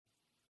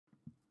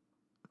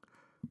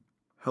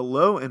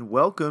Hello and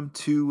welcome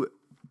to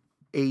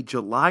a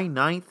July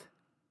 9th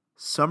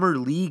Summer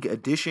League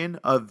edition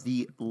of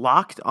the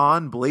Locked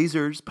On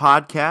Blazers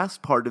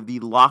podcast, part of the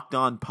Locked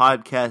On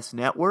Podcast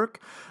Network.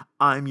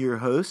 I'm your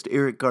host,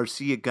 Eric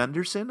Garcia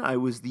Gunderson. I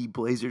was the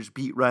Blazers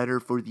beat writer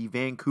for the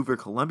Vancouver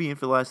Columbian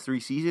for the last 3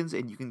 seasons,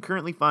 and you can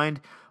currently find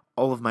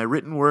all of my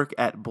written work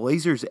at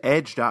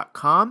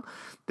blazersedge.com.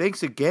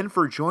 Thanks again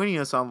for joining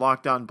us on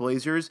Locked On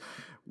Blazers.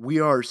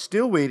 We are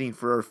still waiting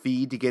for our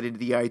feed to get into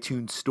the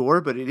iTunes store,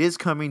 but it is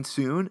coming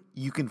soon.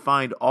 You can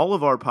find all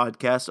of our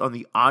podcasts on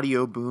the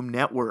Audio Boom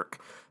Network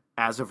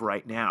as of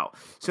right now.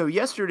 So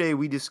yesterday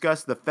we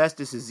discussed the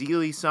Festus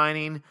Ezeli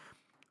signing,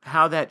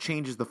 how that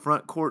changes the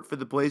front court for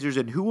the Blazers,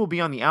 and who will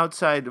be on the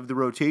outside of the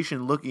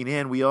rotation looking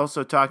in. We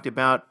also talked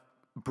about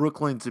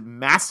Brooklyn's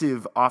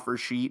massive offer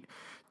sheet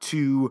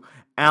to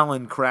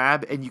Allen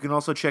Crabbe, and you can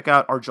also check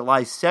out our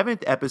July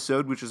 7th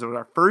episode, which is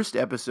our first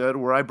episode,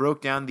 where I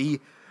broke down the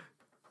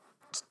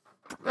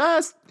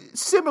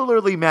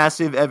similarly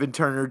massive Evan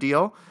Turner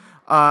deal.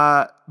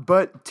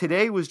 But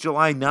today was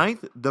July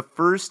 9th, the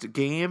first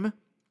game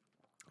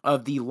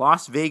of the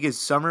Las Vegas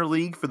Summer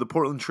League for the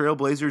Portland Trail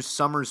Blazers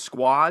summer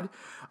squad.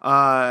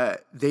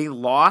 They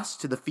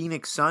lost to the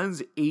Phoenix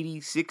Suns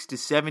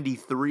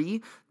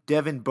 86-73.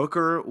 Devin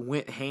Booker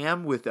went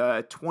ham with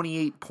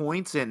 28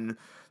 points and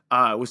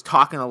was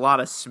talking a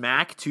lot of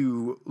smack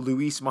to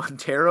Luis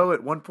Montero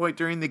at one point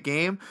during the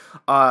game.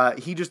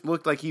 He just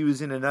looked like he was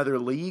in another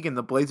league, and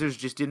the Blazers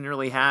just didn't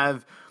really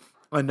have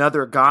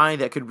another guy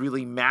that could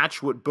really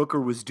match what Booker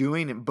was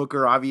doing. And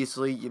Booker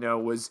obviously,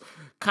 was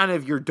kind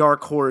of your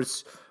dark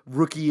horse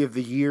rookie of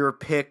the year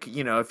pick,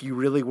 if you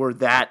really were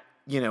that,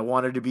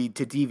 wanted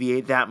to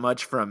deviate that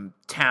much from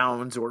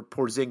Towns or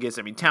Porzingis.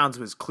 I mean, Towns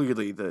was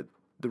clearly the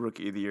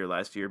rookie of the year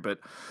last year, but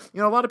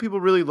a lot of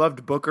people really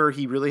loved Booker.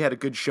 He really had a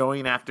good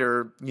showing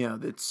after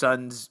the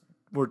Suns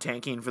were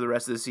tanking for the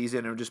rest of the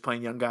season and just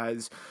playing young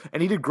guys,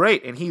 and he did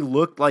great, and he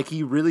looked like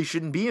he really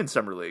shouldn't be in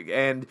Summer League,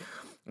 and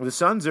the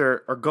Suns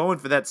are going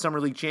for that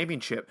Summer League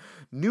championship.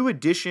 New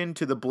addition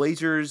to the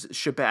Blazers,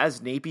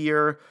 Shabazz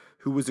Napier,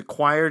 who was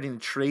acquired in a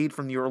trade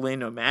from the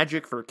Orlando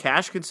Magic for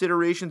cash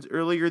considerations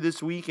earlier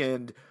this week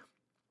and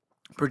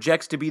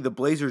projects to be the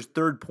Blazers'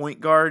 third point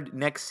guard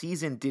next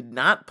season, did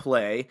not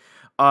play.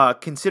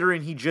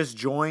 Considering he just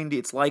joined,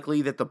 it's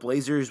likely that the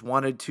Blazers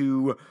wanted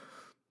to,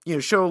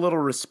 show a little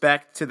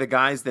respect to the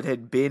guys that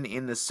had been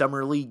in the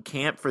Summer League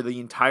camp for the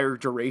entire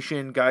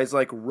duration. Guys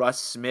like Russ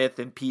Smith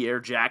and Pierre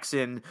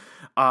Jackson,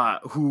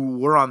 who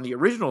were on the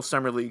original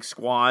Summer League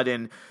squad,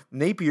 and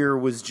Napier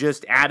was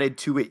just added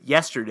to it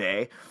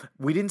yesterday.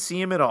 We didn't see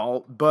him at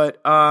all,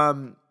 but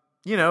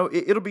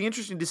it'll be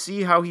interesting to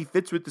see how he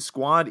fits with the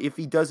squad if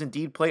he does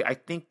indeed play. I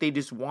think they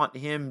just want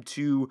him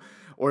to,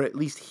 or at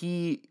least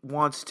he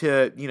wants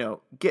to,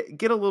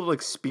 get a little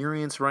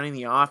experience running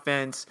the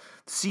offense,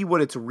 see what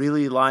it's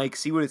really like,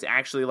 see what it's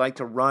actually like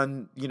to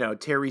run,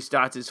 Terry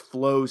Stotts'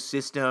 flow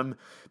system,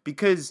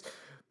 because,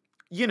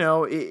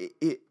 it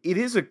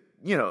is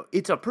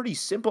it's a pretty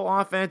simple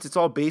offense. It's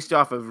all based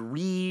off of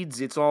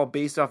reads. It's all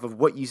based off of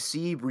what you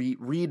see,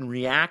 read and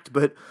react,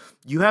 but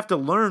you have to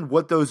learn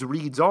what those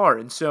reads are.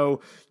 And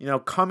so,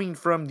 coming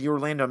from the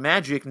Orlando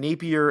Magic,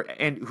 Napier,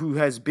 and who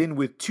has been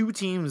with 2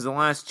 teams the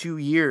last 2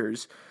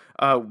 years,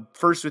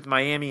 first with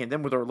Miami and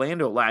then with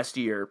Orlando last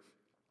year,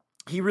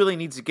 he really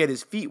needs to get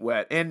his feet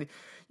wet. And,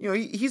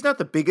 he's not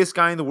the biggest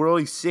guy in the world.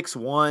 He's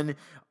 6'1".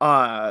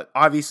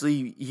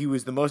 Obviously, he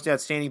was the most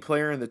outstanding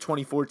player in the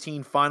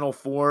 2014 Final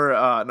Four.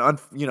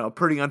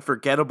 Pretty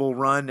unforgettable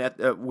run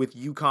with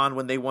UConn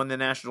when they won the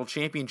national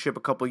championship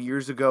a couple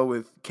years ago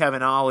with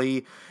Kevin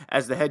Ollie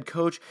as the head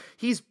coach.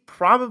 He's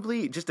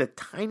probably just a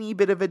tiny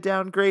bit of a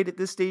downgrade at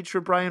this stage for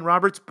Brian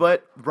Roberts,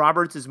 but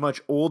Roberts is much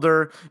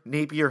older.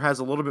 Napier has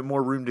a little bit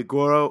more room to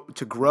grow.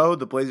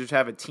 The Blazers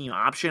have a team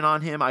option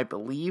on him, I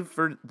believe,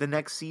 for the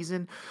next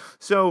season.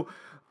 So,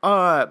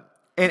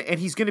 and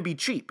he's going to be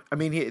cheap. I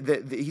mean,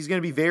 he's going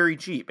to be very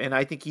cheap, and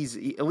I think he's,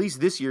 at least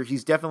this year,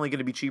 he's definitely going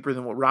to be cheaper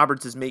than what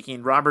Roberts is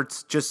making.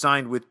 Roberts just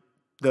signed with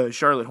the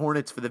Charlotte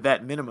Hornets for the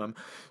vet minimum.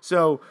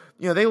 So,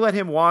 they let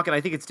him walk, and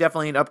I think it's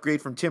definitely an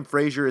upgrade from Tim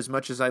Frazier. As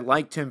much as I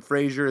like Tim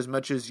Frazier, as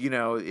much as,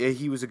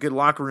 he was a good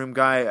locker room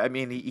guy, I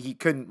mean, he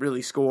couldn't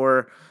really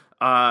score,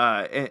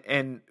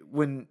 and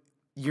when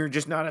you're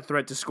just not a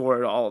threat to score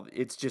at all,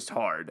 it's just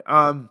hard.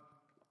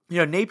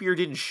 Napier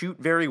didn't shoot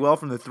very well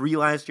from the 3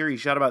 last year. He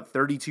shot about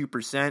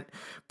 32%.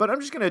 But I'm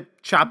just going to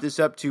chop this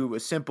up to a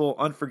simple,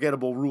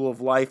 unforgettable rule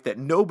of life that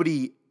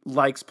nobody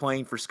likes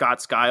playing for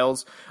Scott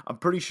Skiles. I'm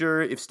pretty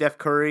sure if Steph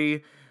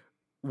Curry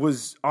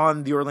was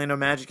on the Orlando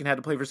Magic and had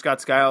to play for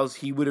Scott Skiles,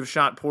 he would have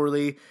shot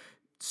poorly.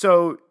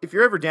 So if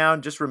you're ever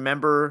down, just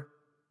remember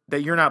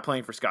that you're not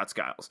playing for Scott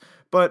Skiles.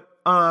 But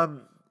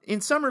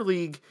in Summer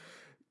League,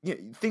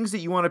 things that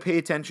you want to pay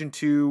attention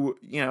to,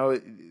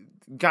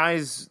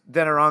 guys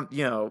that are on,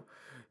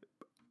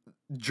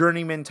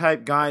 journeyman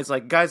type guys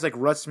like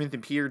Russ Smith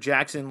and Pierre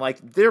Jackson, like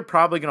they're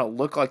probably going to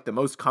look like the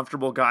most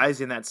comfortable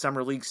guys in that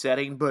summer league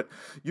setting, but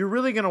you're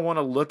really going to want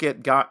to look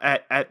at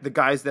the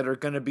guys that are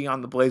going to be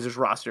on the Blazers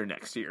roster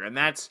next year. And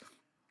that's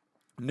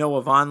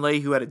Noah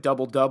Vonleh, who had a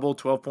double-double,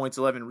 12 points,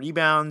 11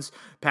 rebounds.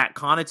 Pat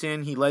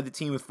Connaughton, he led the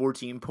team with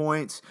 14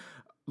 points.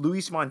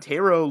 Luis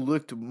Montero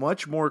looked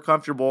much more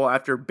comfortable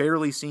after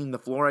barely seeing the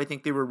floor. I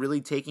think they were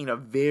really taking a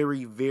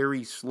very,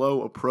 very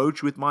slow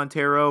approach with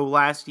Montero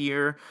last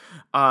year.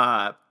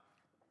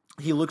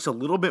 He looks a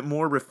little bit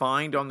more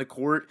refined on the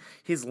court.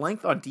 His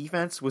length on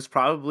defense was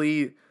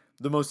probably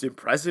the most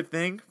impressive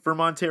thing for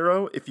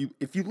Montero. If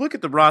you look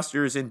at the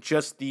rosters and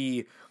just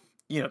the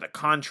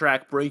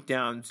contract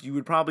breakdowns, you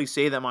would probably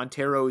say that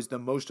Montero is the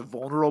most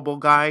vulnerable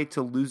guy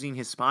to losing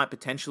his spot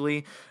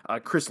potentially.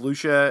 Chris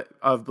Lucia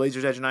of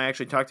Blazers Edge and I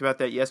actually talked about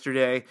that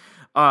yesterday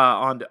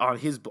on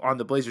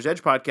the Blazers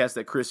Edge podcast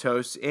that Chris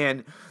hosts,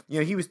 and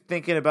he was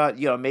thinking about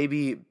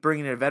maybe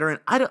bringing in a veteran.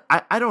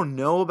 I don't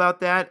know about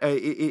that.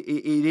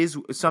 It is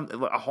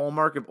a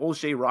hallmark of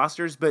Olshey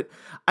rosters, but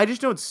I just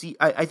don't see.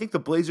 I think the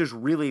Blazers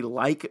really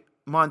like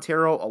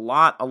Montero a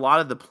lot. A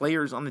lot of the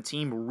players on the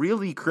team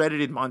really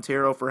credited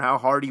Montero for how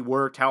hard he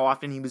worked, how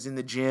often he was in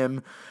the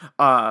gym,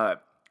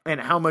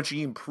 and how much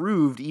he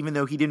improved, even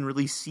though he didn't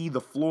really see the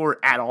floor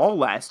at all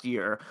last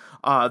year.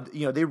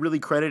 They really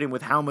credit him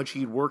with how much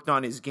he'd worked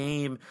on his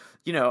game.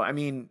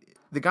 The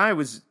guy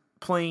was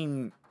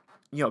playing,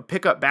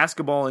 pickup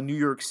basketball in New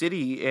York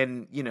City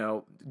and,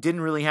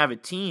 didn't really have a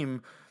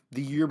team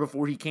the year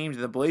before he came to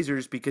the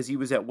Blazers because he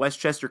was at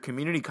Westchester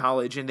Community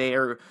College and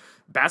their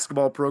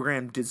basketball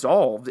program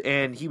dissolved,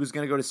 and he was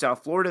going to go to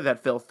South Florida.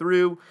 That fell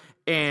through,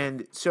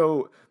 and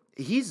so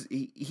he's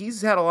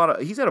had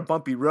a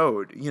bumpy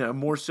road,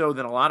 more so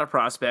than a lot of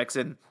prospects.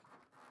 And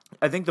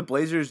I think the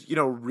Blazers,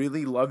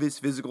 really love his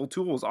physical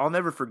tools. I'll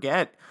never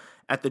forget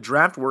at the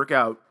draft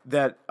workout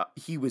that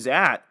he was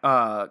at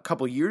a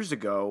couple years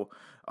ago.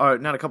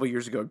 Not a couple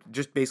years ago,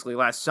 just basically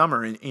last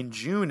summer in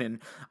June. And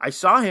I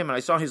saw him and I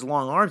saw his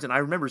long arms, and I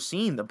remember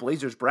seeing the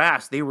Blazers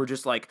brass. They were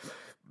just like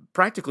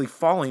practically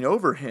falling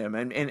over him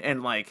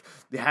and like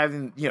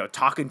having,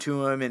 talking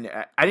to him. And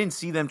I didn't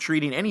see them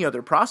treating any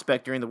other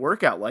prospect during the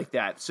workout like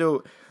that.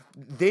 So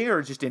they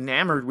are just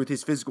enamored with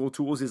his physical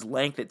tools, his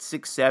length at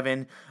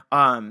 6'7".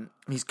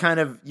 He's kind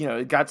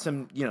of, got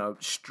some,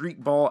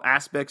 street ball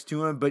aspects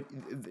to him, but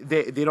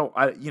they don't,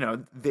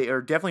 they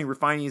are definitely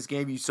refining his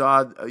game. You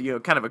saw,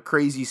 kind of a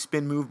crazy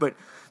spin move, but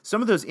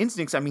some of those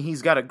instincts,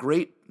 he's got a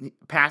great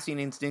passing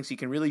instincts. He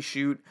can really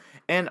shoot.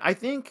 And I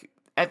think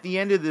at the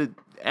end of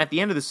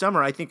the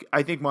summer, I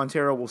think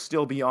Montero will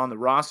still be on the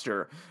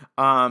roster.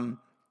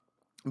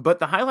 But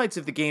the highlights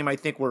of the game, I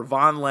think, were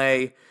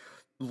Vonleh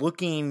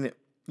looking,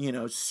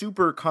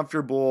 super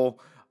comfortable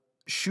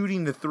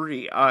shooting the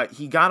three.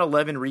 He got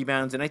 11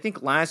 rebounds, and I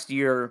think last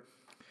year,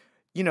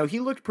 he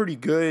looked pretty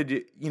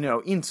good,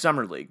 in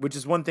Summer League, which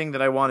is one thing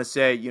that I want to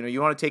say.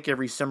 You want to take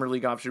every Summer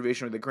League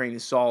observation with a grain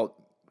of salt.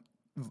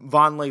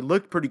 Vonleh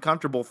looked pretty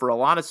comfortable for a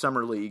lot of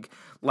Summer League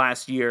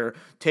last year,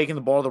 taking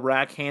the ball to the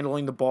rack,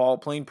 handling the ball,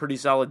 playing pretty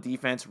solid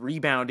defense,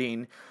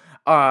 rebounding.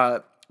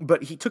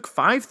 But he took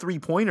 5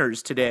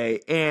 3-pointers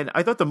today, and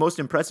I thought the most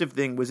impressive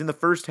thing was in the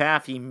first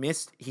half,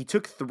 he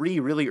took 3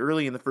 really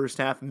early in the first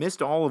half,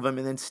 missed all of them,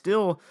 and then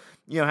still,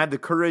 had the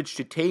courage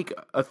to take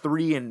a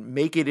 3 and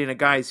make it in a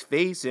guy's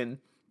face. And,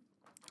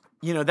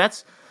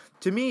 that's,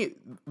 to me,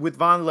 with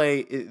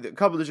Vonleh,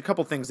 there's a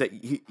couple things that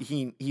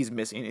he's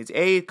missing. It's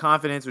A,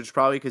 confidence, which is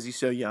probably because he's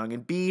so young,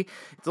 and B,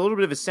 it's a little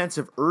bit of a sense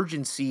of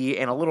urgency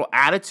and a little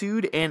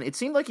attitude, and it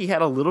seemed like he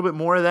had a little bit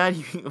more of that.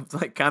 He was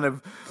like kind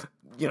of,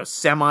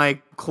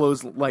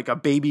 semi-close, like a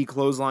baby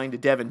clothesline to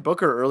Devin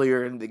Booker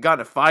earlier, and they got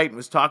in a fight and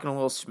was talking a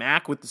little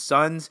smack with the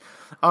Suns.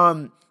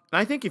 And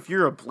I think if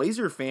you're a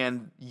Blazer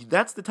fan,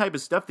 that's the type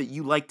of stuff that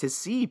you like to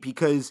see,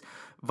 because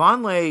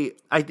Vonleh,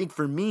 I think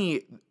for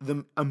me,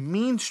 a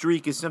mean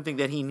streak is something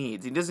that he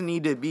needs. He doesn't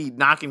need to be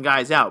knocking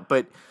guys out,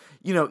 but,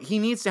 he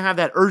needs to have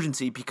that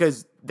urgency,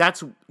 because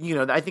that's,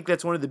 I think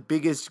that's one of the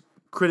biggest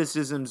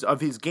criticisms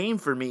of his game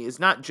for me, is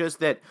not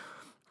just that,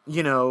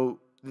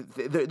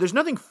 there's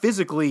nothing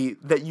physically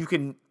that you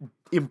can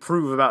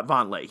improve about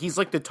Vonleh. He's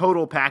like the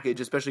total package,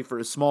 especially for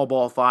a small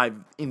ball 5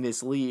 in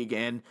this league.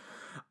 And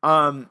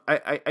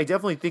I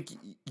definitely think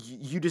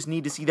you just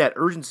need to see that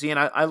urgency. And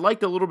I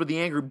liked a little bit of the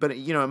anger, but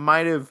it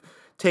might have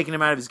taken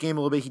him out of his game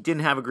a little bit. He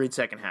didn't have a great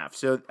second half.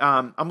 So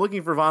I'm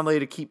looking for Vonleh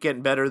to keep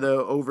getting better,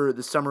 though, over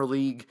the Summer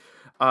League,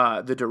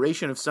 the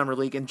duration of Summer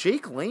League. And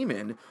Jake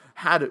Layman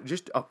had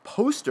just a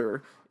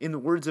poster. In the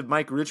words of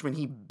Mike Richman,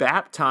 he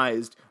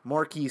baptized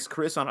Marquise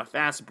Chris on a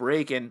fast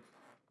break, and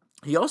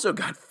he also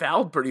got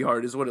fouled pretty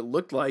hard, is what it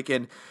looked like.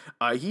 And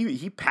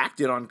he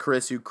packed it on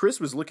Chris, who Chris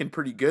was looking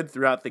pretty good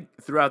throughout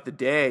the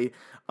day.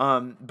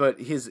 But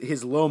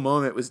his low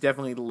moment was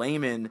definitely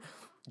Layman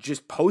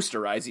just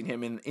posterizing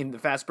him in the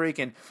fast break.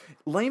 And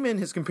Layman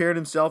has compared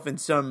himself in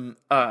some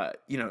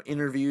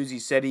interviews. He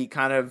said he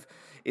kind of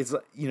is,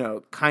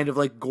 kind of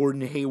like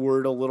Gordon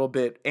Hayward a little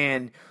bit.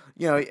 And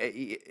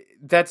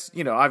that's,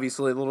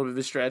 obviously a little bit of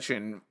a stretch,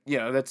 and,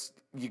 that's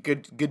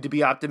good to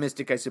be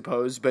optimistic, I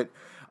suppose. But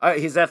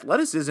his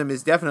athleticism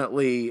is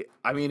definitely,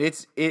 I mean,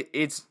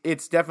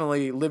 it's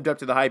definitely lived up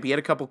to the hype. He had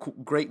a couple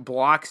great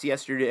blocks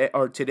yesterday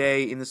or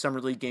today in the Summer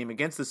League game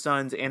against the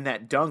Suns, and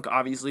that dunk,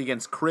 obviously,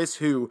 against Chris,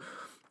 who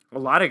a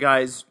lot of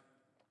guys,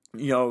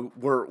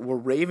 were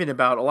raving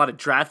about, a lot of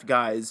draft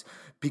guys,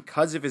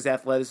 because of his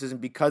athleticism,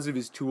 because of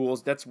his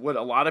tools. That's what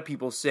a lot of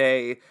people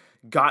say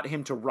got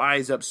him to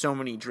rise up so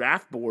many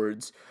draft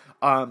boards,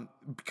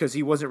 because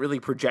he wasn't really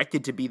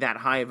projected to be that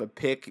high of a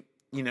pick,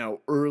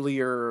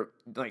 earlier,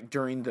 like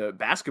during the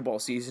basketball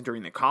season,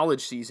 during the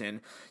college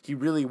season. He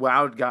really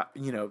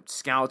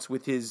scouts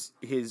with his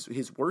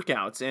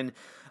workouts. And,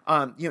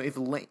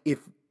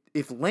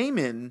 if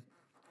Layman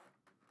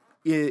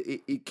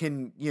it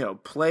can,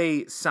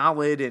 play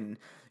solid, and,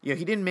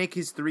 he didn't make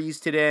his threes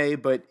today,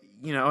 but,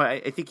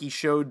 I think he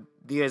showed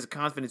he has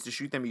confidence to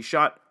shoot them. He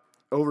shot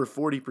over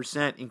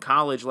 40% in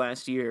college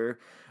last year.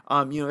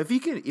 If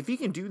he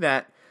can do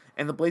that,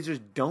 and the Blazers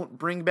don't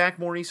bring back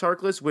Maurice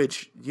Harkless,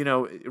 which,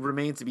 it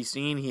remains to be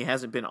seen. He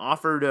hasn't been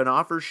offered an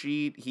offer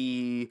sheet.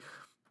 He's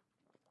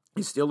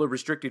still a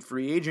restricted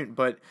free agent,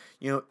 but,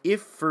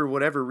 if for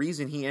whatever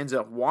reason he ends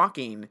up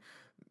walking,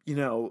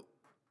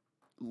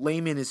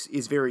 Layman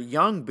is very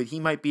young, but he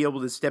might be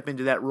able to step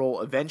into that role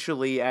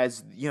eventually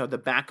as,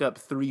 the backup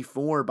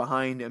 3-4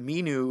 behind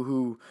Aminu,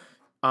 who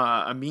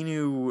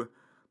Aminu,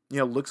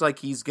 looks like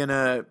he's going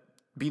to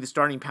be the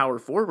starting power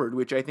forward,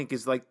 which I think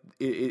is like,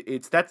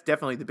 that's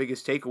definitely the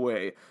biggest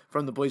takeaway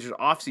from the Blazers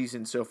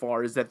offseason so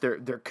far, is that they're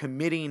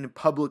committing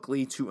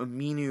publicly to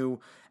Aminu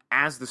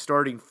as the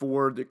starting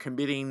forward. They're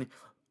committing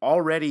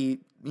already,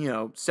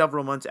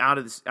 several months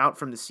out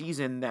from the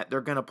season, that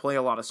they're going to play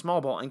a lot of small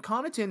ball. And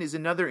Connaughton is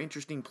another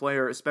interesting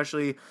player,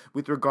 especially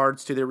with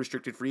regards to their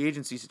restricted free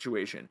agency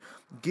situation.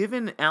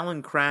 Given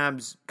Allen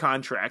Crabbe's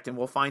contract, and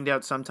we'll find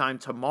out sometime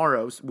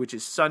tomorrow, which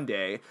is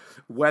Sunday,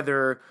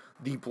 whether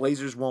the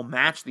Blazers will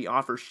match the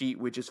offer sheet,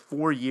 which is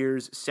 4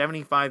 years,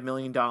 $75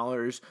 million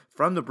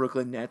from the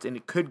Brooklyn Nets, and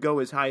it could go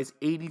as high as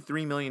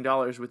 $83 million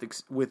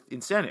with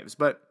incentives.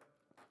 But,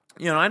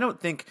 I don't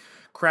think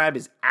Crabbe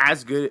is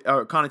as good,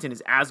 or Connaughton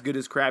is as good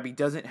as Crabbe. He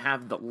doesn't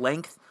have the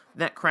length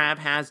that Crabbe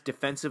has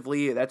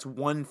defensively. That's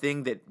one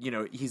thing that,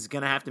 he's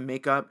going to have to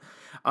make up.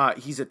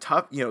 He's a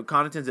tough,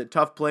 Connaughton's a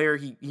tough player.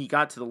 He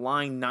got to the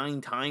line 9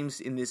 times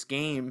in this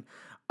game.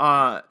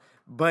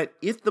 But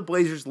if the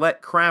Blazers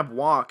let Crabbe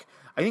walk,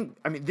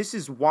 this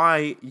is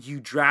why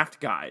you draft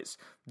guys.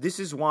 This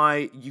is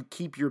why you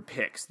keep your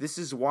picks. This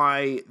is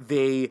why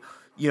they,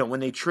 when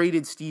they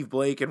traded Steve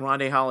Blake and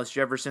Rondae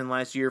Hollis-Jefferson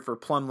last year for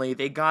Plumlee,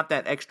 they got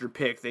that extra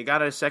pick. They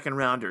got a second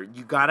rounder.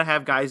 You got to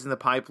have guys in the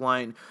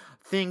pipeline.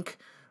 Think,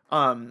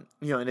 in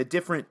a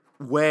different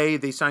way.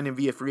 They signed him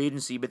via free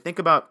agency, but think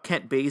about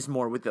Kent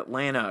Bazemore with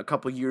Atlanta a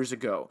couple years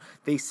ago.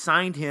 They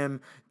signed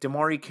him.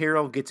 DeMarre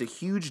Carroll gets a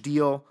huge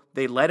deal.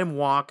 They let him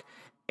walk,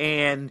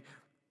 and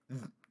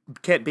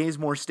Kent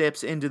Bazemore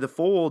steps into the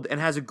fold and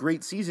has a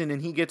great season,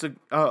 and he gets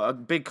a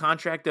big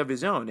contract of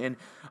his own. And,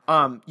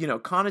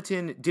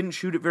 Connaughton didn't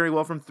shoot it very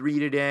well from 3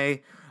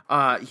 today.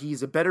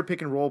 He's a better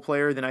pick and roll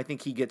player than I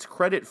think he gets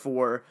credit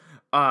for,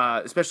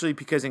 especially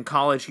because in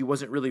college he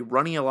wasn't really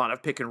running a lot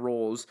of pick and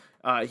rolls.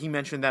 He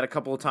mentioned that a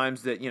couple of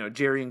times, that,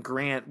 Jerry and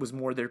Grant was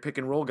more their pick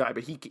and roll guy,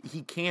 but he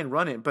can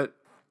run it. But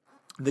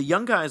the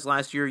young guys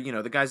last year,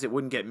 the guys that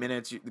wouldn't get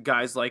minutes, the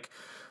guys like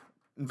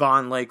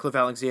Vonleh, Cliff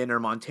Alexander,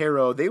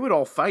 Montero, they would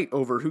all fight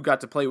over who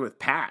got to play with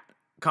Pat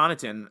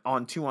Connaughton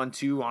on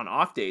 2-on-2 on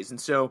off days. And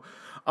so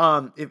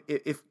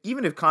if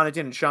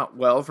Connaughton had shot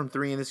well from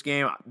 3 in this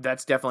game,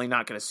 that's definitely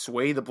not going to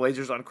sway the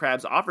Blazers on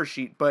Crabbe's offer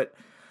sheet. But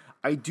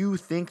I do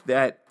think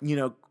that,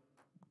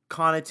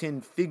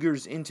 Connaughton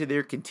figures into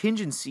their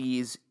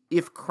contingencies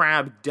if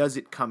Crabbe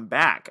doesn't come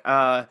back.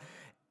 And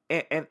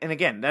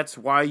again, that's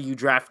why you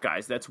draft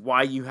guys. That's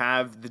why you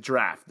have the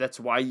draft. That's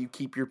why you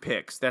keep your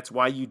picks. That's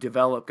why you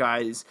develop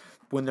guys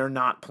when they're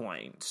not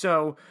playing.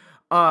 So,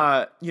 keep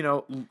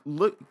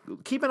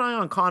an eye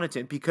on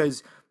Connaughton,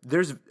 because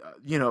there's,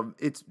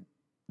 it's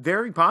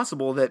very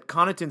possible that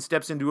Connaughton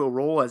steps into a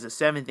role as a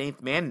 7th,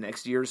 8th man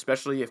next year,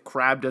 especially if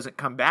Crabbe doesn't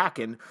come back.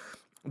 And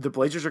the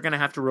Blazers are going to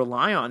have to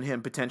rely on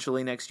him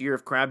potentially next year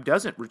if Crabbe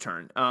doesn't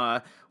return,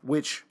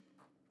 which,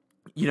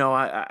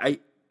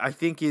 I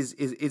think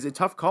is a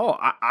tough call.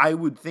 I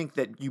would think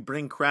that you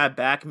bring Crabbe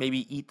back,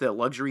 maybe eat the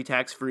luxury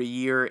tax for a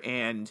year,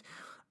 and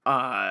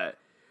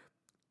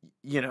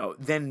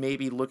then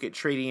maybe look at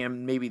trading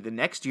him maybe the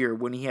next year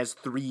when he has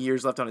 3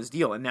 years left on his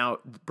deal. And now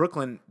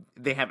Brooklyn,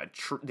 they have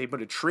they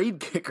put a trade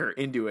kicker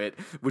into it,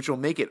 which will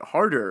make it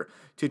harder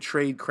to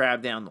trade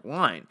Crabbe down the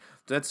line.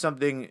 So that's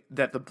something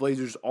that the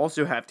Blazers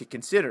also have to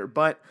consider.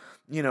 But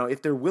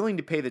if they're willing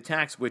to pay the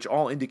tax, which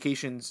all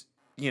indications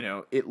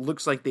it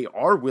looks like they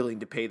are willing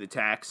to pay the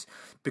tax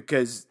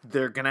because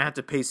they're going to have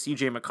to pay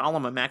CJ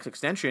McCollum a max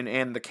extension,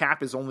 and the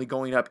cap is only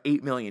going up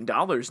 $8 million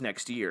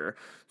next year.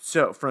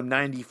 So from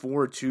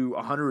 94 to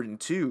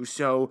 102.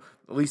 So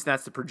at least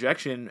that's the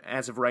projection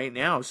as of right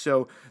now.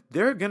 So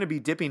they're going to be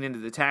dipping into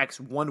the tax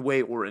one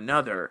way or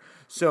another.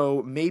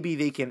 So maybe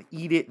they can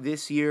eat it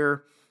this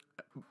year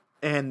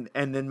and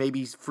then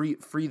maybe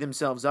free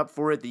themselves up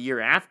for it the year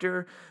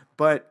after.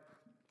 But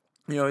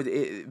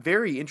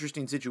very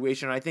interesting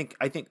situation. I think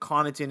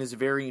Connaughton is a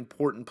very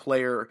important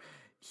player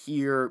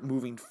here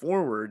moving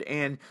forward.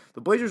 And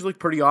the Blazers looked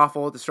pretty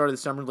awful at the start of the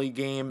Summer League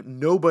game.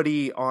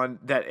 Nobody on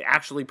that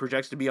actually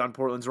projects to be on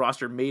Portland's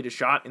roster made a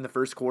shot in the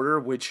first quarter,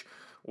 which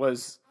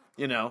was,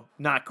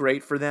 not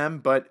great for them.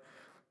 But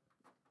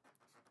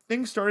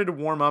things started to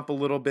warm up a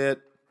little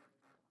bit.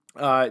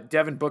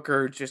 Devin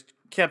Booker just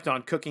kept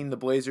on cooking the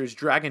Blazers.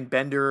 Dragan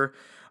Bender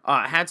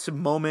had some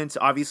moments.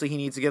 Obviously, he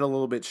needs to get a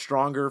little bit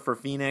stronger for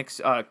Phoenix.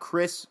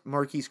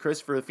 Marquise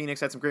Chris for Phoenix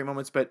had some great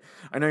moments, but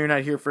I know you're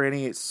not here for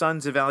any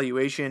Suns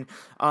evaluation.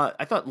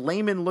 I thought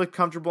Layman looked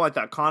comfortable. I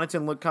thought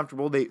Connaughton looked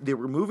comfortable. They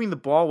were moving the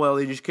ball well.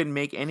 They just couldn't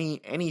make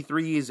any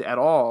threes at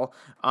all.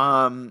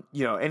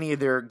 Any of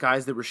their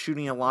guys that were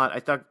shooting a lot. I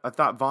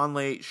thought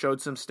Vonleh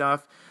showed some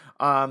stuff.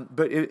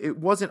 But it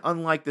wasn't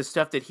unlike the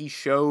stuff that he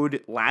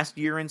showed last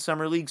year in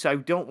Summer League. So I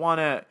don't want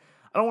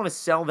to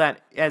sell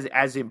that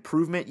as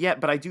improvement yet,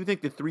 but I do think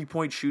the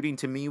 3-point shooting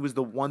to me was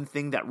the one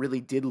thing that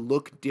really did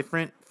look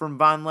different from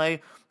Vonleh.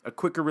 A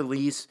quicker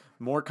release,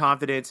 more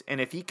confidence,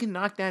 and if he can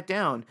knock that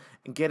down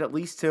and get at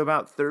least to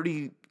about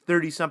 30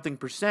 something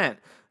percent,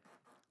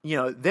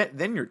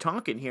 then you're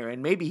talking here,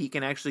 and maybe he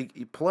can actually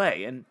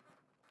play. And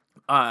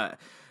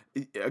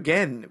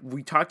again,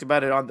 we talked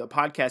about it on the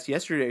podcast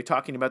yesterday,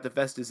 talking about the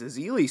Festus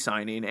Ezeli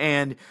signing,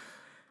 and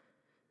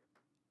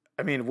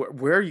I mean,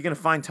 where are you going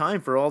to find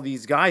time for all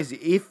these guys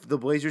if the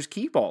Blazers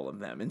keep all of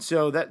them? And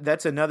so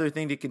that's another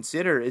thing to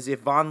consider is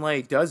if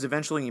Vonleh does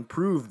eventually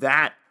improve,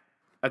 that,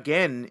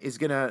 again, is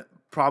going to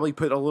probably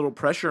put a little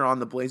pressure on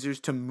the Blazers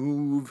to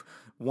move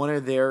one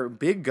of their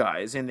big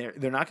guys. And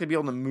they're not going to be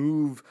able to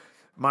move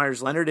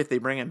Myers Leonard if they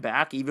bring him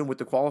back, even with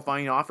the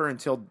qualifying offer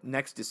until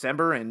next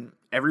December. And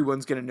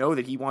everyone's going to know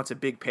that he wants a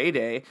big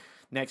payday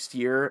next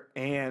year.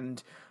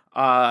 And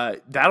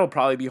that'll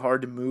probably be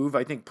hard to move.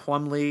 I think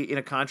Plumlee in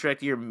a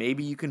contract year,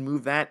 maybe you can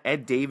move that.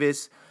 Ed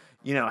Davis,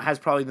 has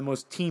probably the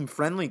most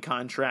team-friendly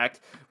contract,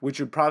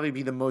 which would probably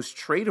be the most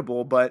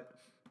tradable, but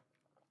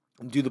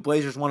do the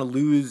Blazers want to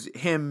lose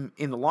him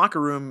in the locker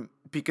room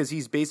because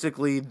he's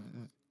basically,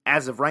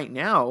 as of right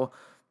now,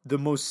 the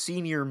most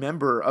senior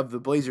member of the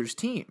Blazers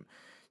team?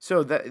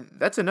 So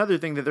that's another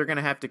thing that they're going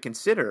to have to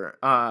consider.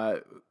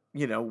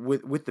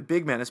 With the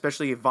big men,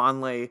 especially if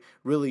Vonleh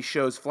really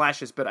shows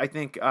flashes. But I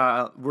think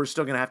we're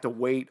still going to have to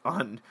wait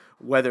on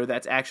whether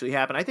that's actually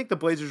happened. I think the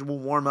Blazers will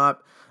warm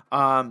up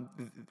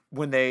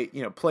when they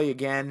play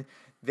again.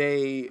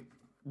 They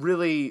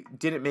really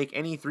didn't make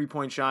any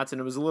 3-point shots,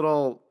 and it was a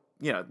little,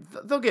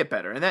 they'll get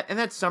better. And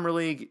that Summer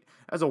League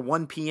as a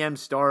 1 p.m.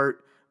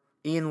 start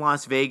in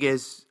Las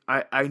Vegas.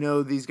 I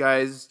know these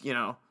guys,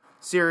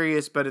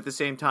 serious, but at the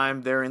same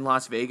time they're in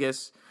Las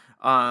Vegas.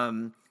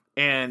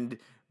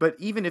 But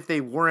even if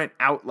they weren't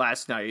out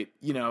last night,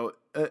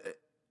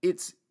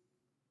 it's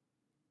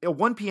a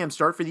 1 p.m.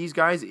 start for these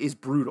guys is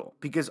brutal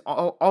because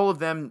all of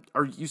them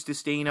are used to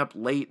staying up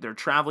late. They're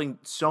traveling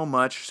so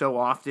much, so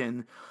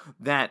often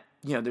that,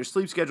 their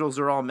sleep schedules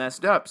are all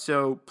messed up.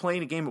 So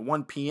playing a game at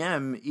 1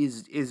 p.m.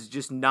 is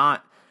just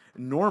not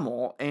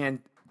normal. And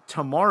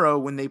tomorrow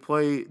when they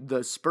play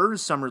the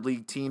Spurs Summer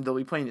League team, they'll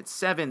be playing at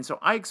 7. So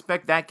I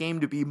expect that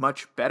game to be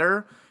much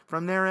better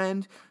from their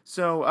end.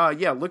 So,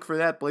 look for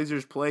that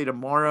Blazers play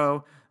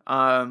tomorrow.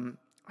 I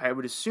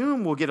would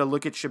assume we'll get a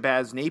look at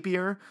Shabazz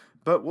Napier,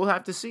 but we'll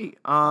have to see.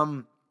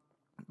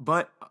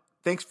 But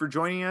thanks for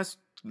joining us.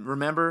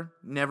 Remember,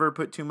 never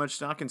put too much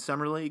stock in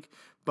Summer League,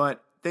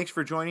 but thanks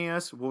for joining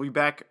us. We'll be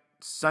back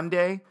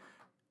Sunday,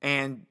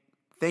 and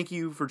thank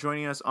you for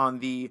joining us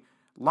on the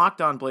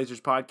Locked On Blazers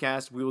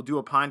podcast. We will do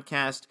a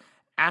podcast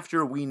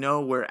after we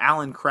know where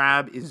Alan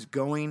Crabb is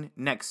going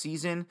next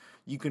season.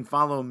 You can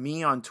follow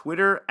me on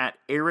Twitter at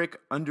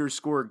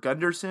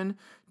Eric_Gunderson.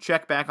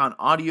 Check back on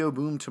Audio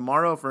Boom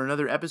tomorrow for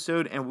another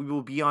episode, and we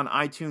will be on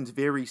iTunes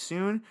very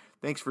soon.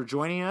 Thanks for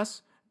joining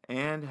us,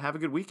 and have a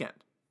good weekend.